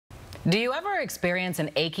Do you ever experience an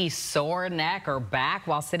achy, sore neck or back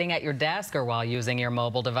while sitting at your desk or while using your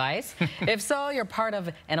mobile device? If so, you're part of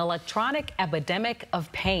an electronic epidemic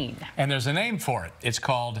of pain. And there's a name for it. It's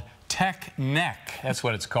called tech neck. That's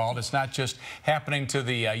what it's called. It's not just happening to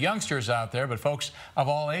the youngsters out there, but folks of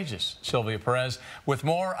all ages. Sylvia Perez with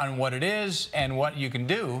more on what it is and what you can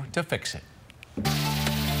do to fix it.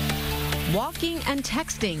 Walking and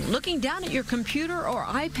texting, looking down at your computer or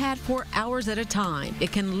iPad for hours at a time.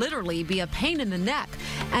 It can literally be a pain in the neck,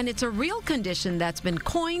 and it's a real condition that's been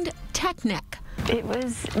coined tech neck. It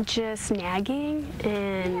was just nagging,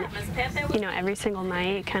 and every single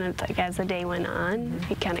night, kind of like as the day went on,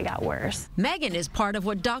 it kind of got worse. Megan is part of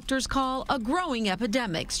what doctors call a growing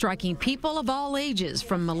epidemic, striking people of all ages,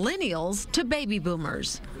 from millennials to baby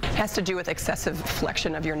boomers. It has to do with excessive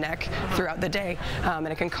flexion of your neck throughout the day, and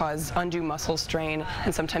it can cause undue muscle strain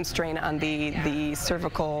and sometimes strain on the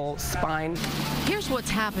cervical spine. Here's what's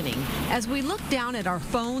happening. As we look down at our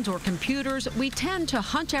phones or computers, we tend to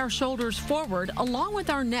hunch our shoulders forward along with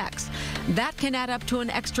our necks. That can add up to an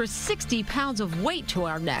extra 60 pounds of weight to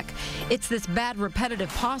our neck. It's this bad repetitive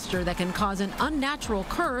posture that can cause an unnatural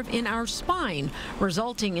curve in our spine,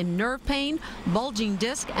 resulting in nerve pain, bulging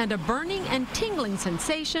disc, and a burning and tingling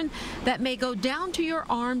sensation that may go down to your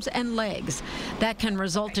arms and legs. That can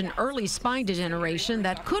result in early spine degeneration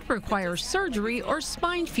that could require surgery or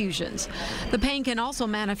spine fusions. The pain can also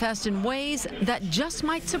manifest in ways that just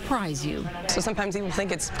might surprise you. So sometimes people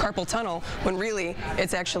think it's carpal tunnel when really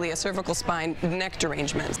it's actually a cervical spine neck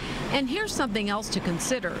derangement. And here's something else to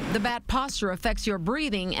consider. The bad posture affects your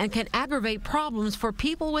breathing and can aggravate problems for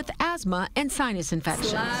people with asthma and sinus infections.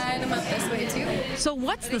 Slide them up this way too. So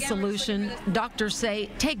what's the solution? Doctors say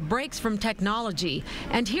take breaks from technology.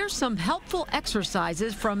 And here's some helpful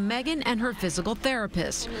exercises from Megan and her physical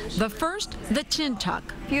therapist. The first, the chin tuck.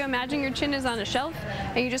 If you imagine your chin is on a shelf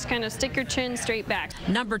and you just kind of stick your chin straight back.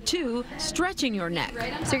 Number two, stretching your neck.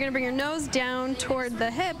 So you're going to bring your nose down toward the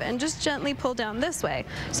hip and just gently pull down this way.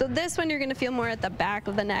 So this one you're going to feel more at the back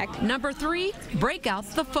of the neck. Number three, break out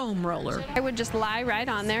the foam roller. I would just lie right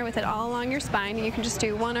on there with it all along your spine, and you can just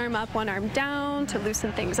do one arm up, one arm down to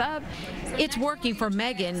loosen things up. It's working for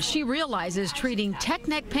Megan. She realizes treating tech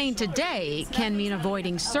neck pain today can mean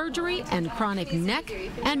avoiding surgery and chronic neck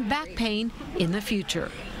and back pain in the future.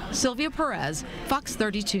 Sylvia Perez, Fox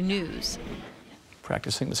 32 News.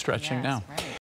 Practicing the stretching now. Right.